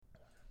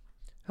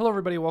Hello,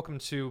 everybody. Welcome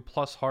to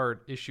Plus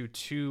Heart Issue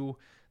 2,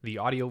 the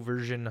audio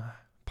version,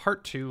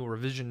 Part 2,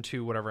 Revision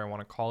 2, whatever I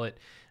want to call it.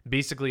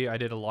 Basically, I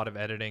did a lot of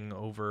editing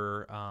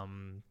over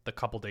the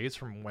couple days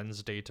from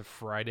Wednesday to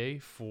Friday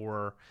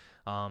for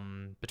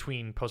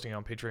between posting it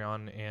on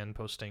Patreon and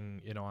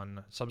posting it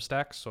on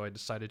Substack. So I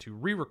decided to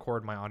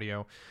re-record my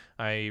audio.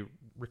 I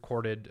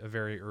recorded a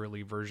very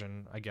early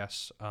version, I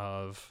guess,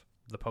 of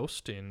the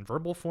post in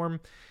verbal form,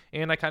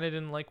 and I kind of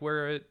didn't like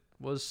where it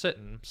was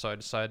sitting, so I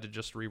decided to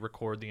just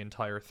re-record the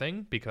entire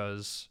thing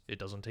because it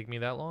doesn't take me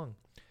that long.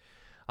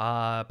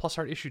 Plus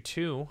Art Issue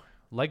 2,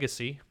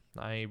 Legacy.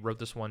 I wrote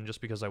this one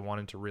just because I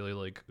wanted to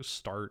really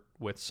start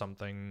with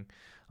something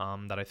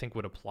that I think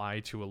would apply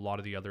to a lot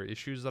of the other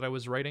issues that I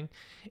was writing,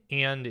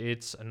 and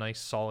it's a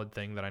nice solid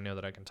thing that I know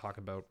that I can talk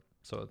about,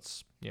 so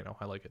it's,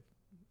 I like it.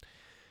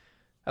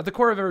 At the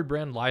core of every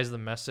brand lies the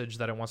message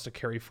that it wants to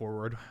carry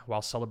forward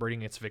while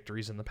celebrating its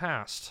victories in the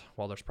past.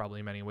 While there's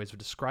probably many ways of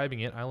describing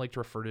it, I like to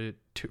refer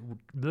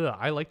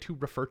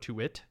to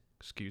it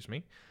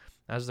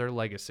as their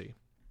legacy.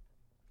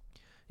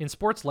 In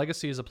sports,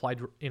 legacy is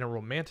applied in a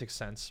romantic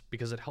sense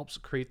because it helps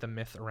create the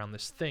myth around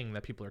this thing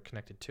that people are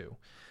connected to.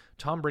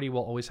 Tom Brady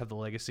will always have the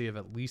legacy of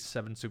at least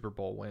 7 Super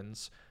Bowl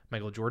wins.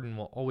 Michael Jordan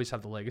will always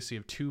have the legacy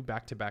of 2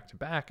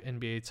 back-to-back-to-back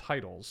NBA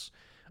titles.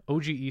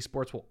 OG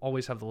Esports will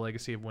always have the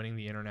legacy of winning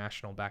the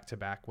international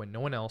back-to-back when no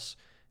one else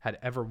had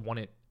ever won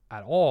it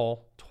at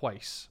all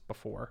twice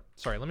before.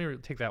 Sorry, let me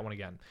take that one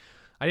again.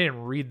 I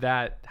didn't read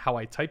that how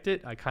I typed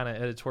it. I kind of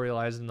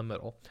editorialized in the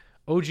middle.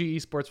 OG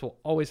Esports will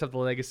always have the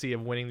legacy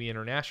of winning the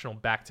international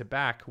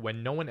back-to-back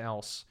when no one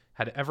else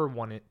had ever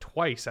won it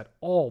twice at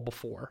all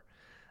before.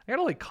 I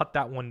gotta cut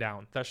that one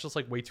down. That's just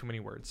way too many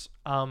words.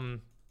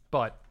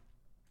 But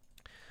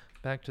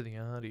back to the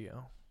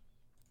audio.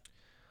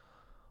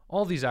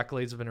 All these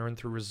accolades have been earned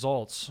through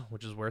results,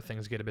 which is where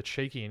things get a bit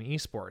shaky in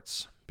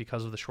esports.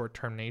 Because of the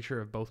short-term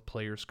nature of both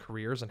players'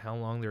 careers and how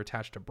long they're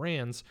attached to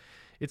brands,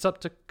 it's up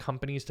to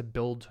companies to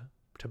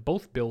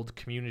both build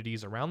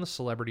communities around the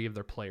celebrity of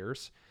their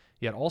players,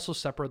 yet also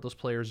separate those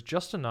players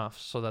just enough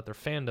so that their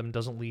fandom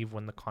doesn't leave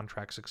when the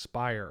contracts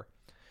expire.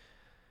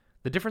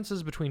 The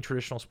differences between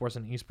traditional sports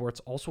and esports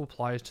also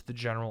applies to the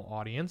general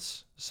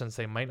audience, since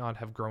they might not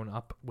have grown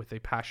up with a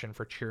passion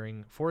for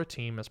cheering for a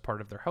team as part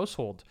of their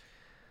household.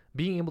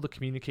 Being able to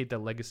communicate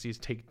that legacies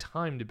take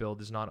time to build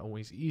is not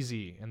always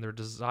easy, and their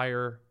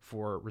desire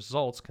for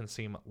results can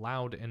seem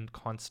loud and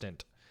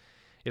constant.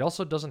 It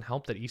also doesn't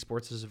help that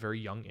esports is a very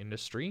young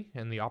industry,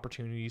 and the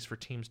opportunities for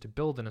teams to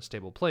build in a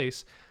stable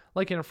place,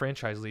 like in a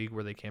franchise league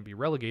where they can't be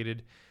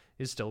relegated,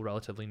 is still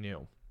relatively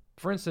new.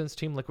 For instance,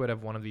 Team Liquid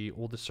have one of the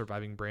oldest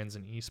surviving brands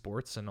in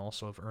esports and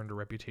also have earned a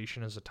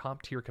reputation as a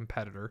top-tier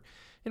competitor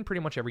in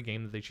pretty much every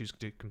game that they choose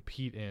to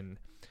compete in.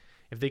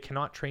 If they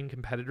cannot train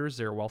competitors,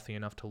 they are wealthy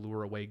enough to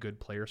lure away good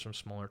players from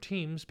smaller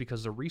teams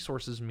because the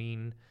resources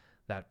mean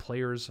that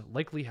players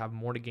likely have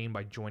more to gain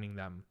by joining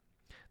them.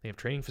 They have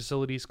training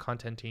facilities,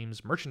 content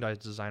teams, merchandise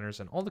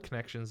designers, and all the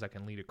connections that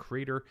can lead a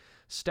creator,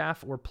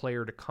 staff, or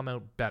player to come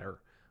out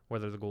better,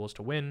 whether the goal is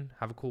to win,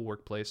 have a cool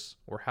workplace,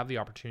 or have the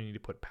opportunity to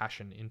put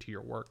passion into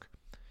your work.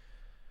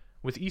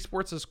 With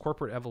esports'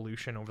 corporate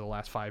evolution over the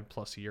last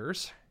 5+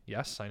 years,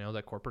 yes, I know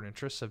that corporate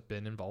interests have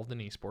been involved in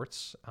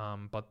esports,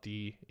 but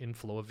the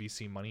inflow of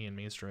VC money and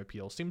mainstream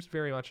appeal seems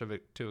very much of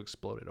it to have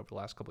exploded over the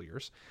last couple of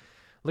years.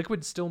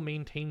 Liquid still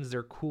maintains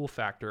their cool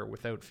factor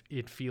without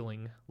it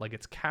feeling like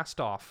it's cast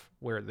off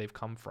where they've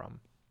come from.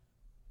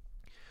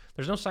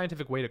 There's no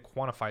scientific way to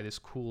quantify this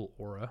cool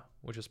aura,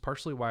 which is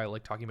partially why I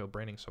like talking about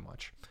branding so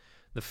much.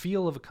 The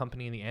feel of a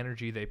company and the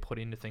energy they put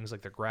into things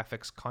like their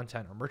graphics,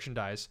 content, or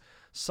merchandise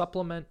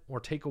supplement or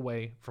take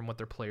away from what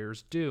their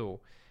players do,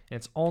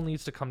 and it all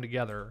needs to come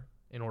together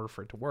in order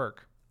for it to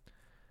work.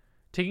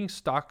 Taking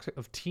stock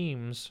of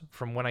teams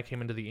from when I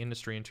came into the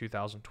industry in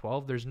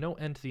 2012, there's no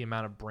end to the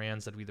amount of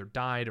brands that have either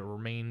died or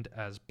remained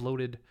as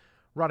bloated,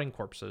 rotting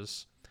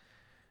corpses.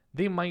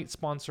 They might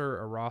sponsor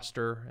a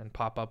roster and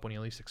pop up when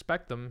you least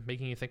expect them,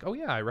 making you think, oh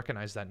yeah, I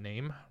recognize that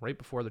name, right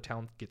before the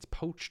talent gets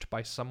poached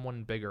by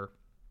someone bigger.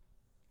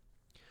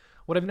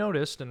 What I've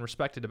noticed and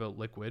respected about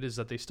Liquid is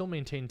that they still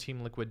maintain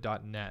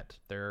TeamLiquid.net,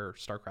 their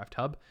StarCraft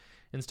hub,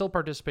 and still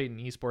participate in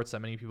esports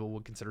that many people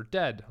would consider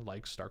dead,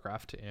 like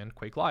StarCraft and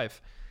Quake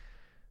Live.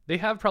 They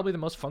have probably the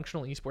most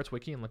functional esports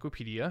wiki in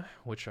Liquipedia,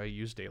 which I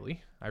use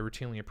daily. I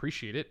routinely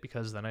appreciate it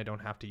because then I don't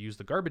have to use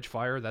the garbage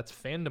fire that's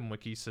Fandom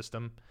Wiki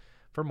system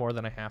for more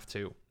than I have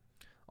to.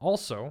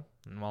 Also,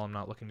 and while I'm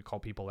not looking to call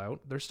people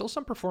out, there's still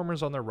some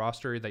performers on their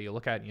roster that you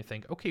look at and you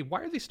think, okay,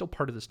 why are they still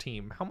part of this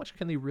team? How much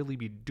can they really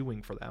be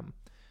doing for them?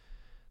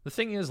 The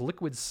thing is,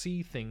 Liquid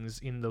see things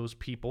in those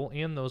people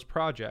and those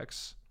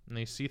projects, and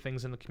they see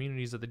things in the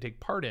communities that they take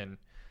part in.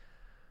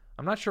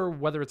 I'm not sure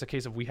whether it's a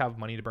case of we have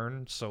money to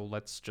burn, so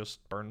let's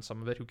just burn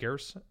some of it, who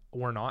cares,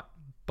 or not.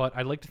 But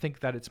I'd like to think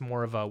that it's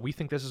more of a, we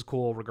think this is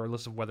cool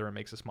regardless of whether it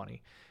makes us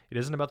money. It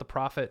isn't about the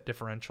profit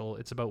differential,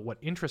 it's about what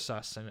interests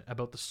us and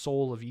about the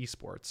soul of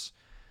esports.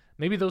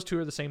 Maybe those two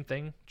are the same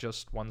thing,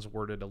 just one's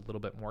worded a little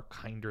bit more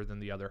kinder than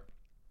the other.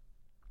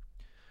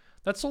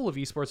 That soul of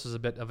esports is a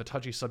bit of a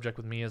touchy subject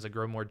with me as I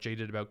grow more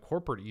jaded about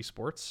corporate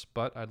esports,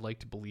 but I'd like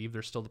to believe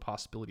there's still the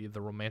possibility of the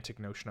romantic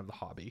notion of the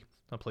hobby,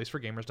 a place for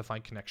gamers to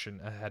find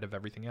connection ahead of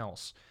everything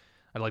else.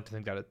 I'd like to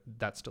think that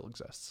that still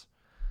exists.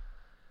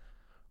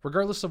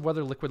 Regardless of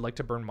whether Liquid like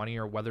to burn money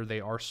or whether they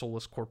are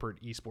soulless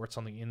corporate esports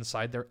on the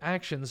inside, their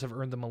actions have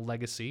earned them a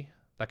legacy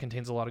that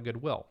contains a lot of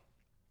goodwill.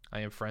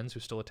 I have friends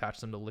who still attach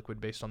them to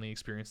Liquid based on the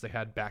experience they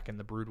had back in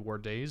the Brood War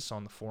days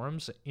on the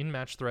forums, in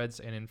match threads,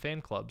 and in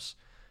fan clubs.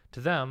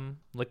 To them,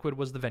 Liquid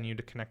was the venue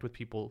to connect with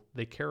people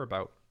they care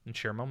about and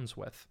share moments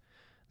with.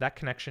 That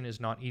connection is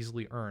not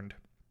easily earned,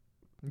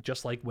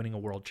 just like winning a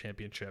world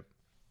championship.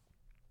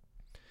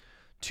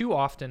 Too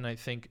often, I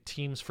think,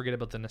 teams forget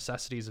about the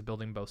necessities of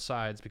building both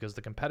sides because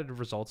the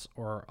competitive results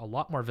are a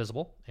lot more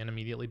visible and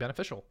immediately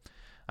beneficial.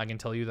 I can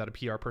tell you that a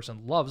PR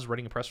person loves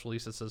writing a press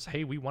release that says,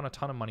 hey, we won a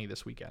ton of money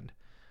this weekend.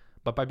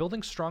 But by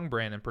building strong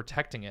brand and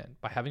protecting it,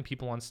 by having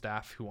people on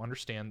staff who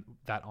understand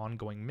that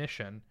ongoing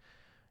mission,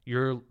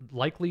 you're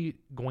likely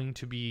going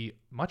to be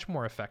much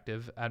more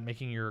effective at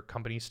making your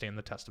company stand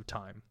the test of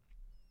time.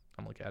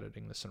 I'm like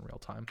editing this in real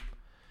time.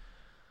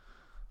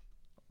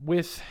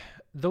 With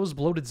those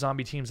bloated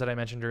zombie teams that I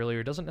mentioned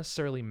earlier, it doesn't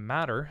necessarily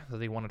matter that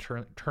they won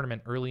a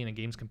tournament early in a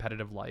game's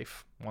competitive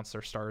life. Once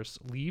their stars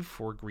leave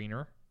for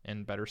greener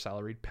and better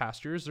salaried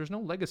pastures, there's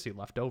no legacy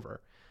left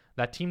over.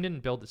 That team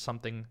didn't build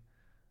something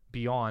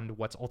beyond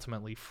what's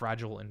ultimately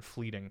fragile and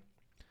fleeting.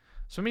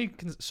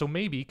 So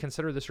maybe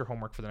consider this your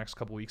homework for the next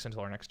couple weeks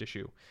until our next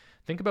issue.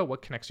 Think about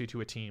what connects you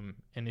to a team,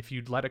 and if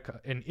you've let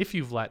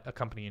a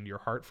company into your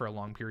heart for a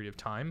long period of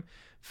time,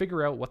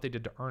 figure out what they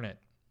did to earn it.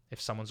 If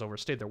someone's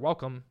overstayed their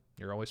welcome,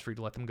 you're always free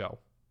to let them go.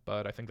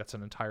 But I think that's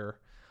an entire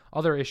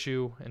other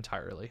issue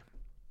entirely.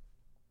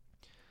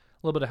 A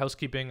little bit of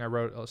housekeeping. I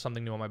wrote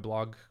something new on my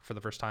blog for the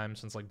first time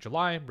since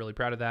July. Really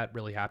proud of that.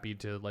 Really happy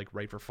to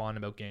write for fun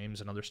about games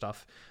and other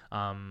stuff.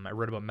 I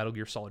wrote about Metal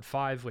Gear Solid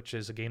 5, which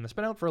is a game that's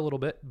been out for a little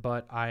bit,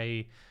 but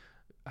I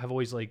have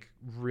always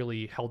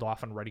really held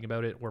off on writing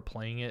about it or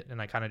playing it,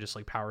 and I kind of just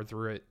powered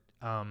through it.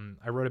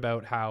 I wrote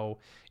about how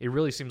it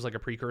really seems like a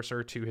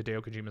precursor to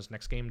Hideo Kojima's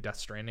next game, Death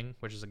Stranding,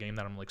 which is a game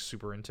that I'm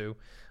super into,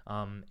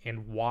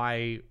 and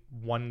why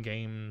one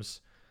game's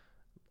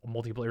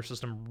multiplayer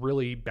system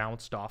really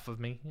bounced off of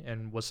me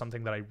and was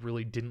something that I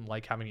really didn't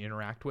like having to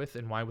interact with,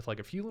 and why with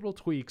a few little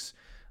tweaks,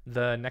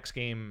 the next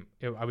game,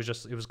 it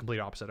was complete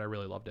opposite. I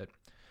really loved it.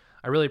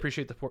 I really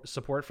appreciate the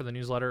support for the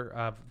newsletter.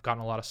 I've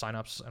gotten a lot of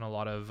signups and a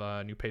lot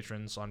of new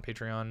patrons on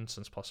Patreon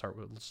since Plus Heart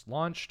was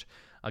launched.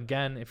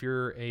 Again, if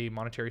you're a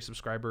monetary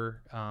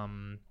subscriber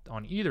on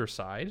either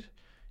side,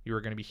 you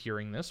are going to be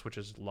hearing this, which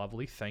is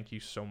lovely. Thank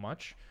you so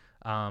much.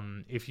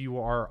 If you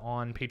are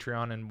on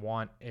Patreon and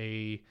want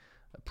a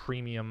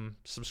premium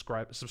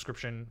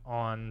subscription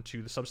on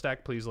to the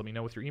Substack, please let me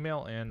know with your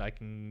email and I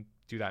can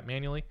do that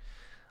manually.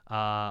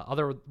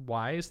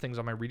 Otherwise, things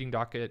on my reading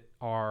docket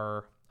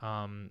are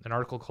an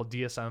article called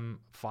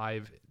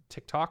DSM-5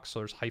 TikTok. So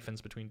there's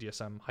hyphens between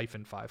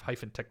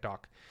DSM-5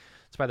 TikTok.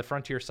 It's by the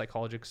Frontier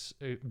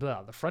Psychiatrists.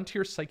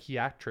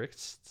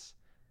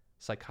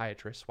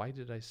 Why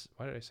did I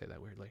say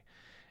that weirdly?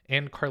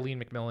 And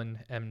Carleen McMillan,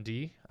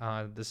 MD.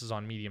 This is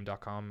on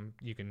medium.com.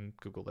 You can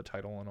Google the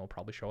title and it'll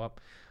probably show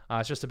up.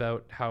 It's just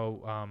about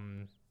how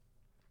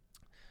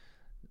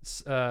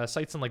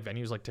sites and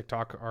venues like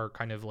TikTok are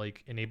kind of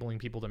enabling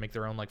people to make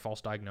their own false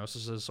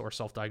diagnoses or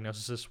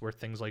self-diagnosis, where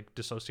things like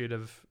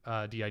dissociative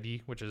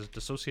DID, which is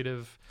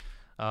dissociative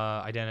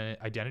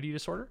identity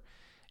disorder.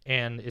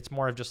 And it's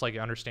more of just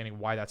understanding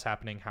why that's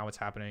happening, how it's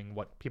happening,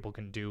 what people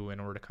can do in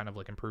order to kind of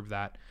improve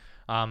that.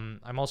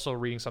 I'm also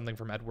reading something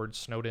from Edward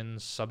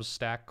Snowden's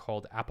Substack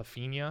called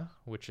Apophenia,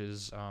 which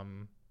is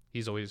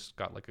he's always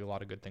got a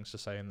lot of good things to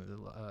say, and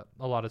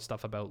a lot of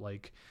stuff about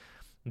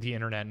the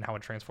internet and how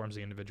it transforms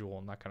the individual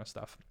and that kind of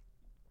stuff.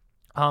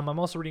 I'm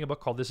also reading a book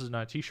called This Is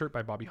Not a T-Shirt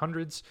by Bobby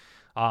Hundreds.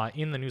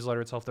 In the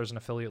newsletter itself, there's an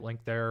affiliate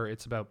link there.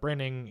 It's about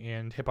branding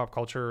and hip-hop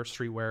culture,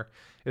 streetwear.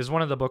 It was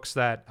one of the books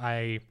that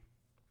I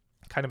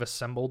kind of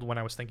assembled when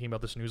I was thinking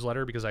about this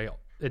newsletter, because I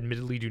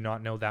admittedly do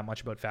not know that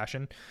much about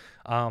fashion.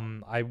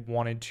 I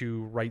wanted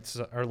to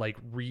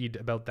read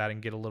about that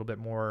and get a little bit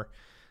more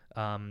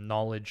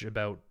knowledge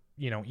about,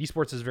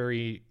 esports is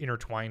very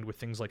intertwined with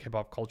things like hip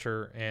hop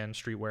culture and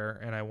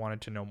streetwear, and I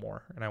wanted to know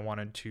more, and I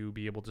wanted to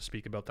be able to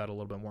speak about that a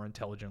little bit more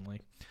intelligently.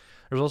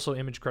 There's also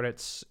image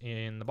credits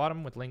in the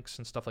bottom with links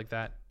and stuff like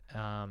that.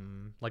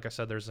 Like I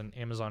said, there's an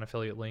Amazon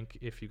affiliate link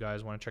if you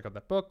guys want to check out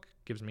that book.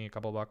 Gives me a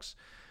couple bucks.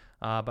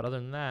 But other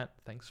than that,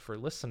 thanks for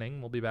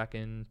listening. We'll be back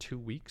in 2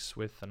 weeks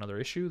with another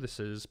issue. This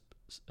is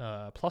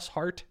Plus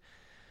Heart,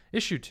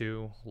 Issue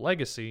 2,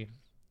 Legacy.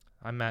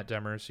 I'm Matt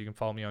Demers. You can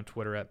follow me on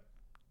Twitter at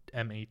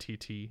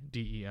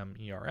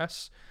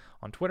MattDemers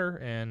on Twitter,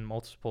 and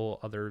multiple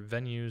other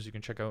venues. You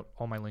can check out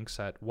all my links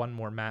at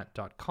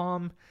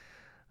onemoremat.com.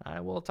 I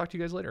will talk to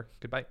you guys later.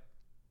 Goodbye.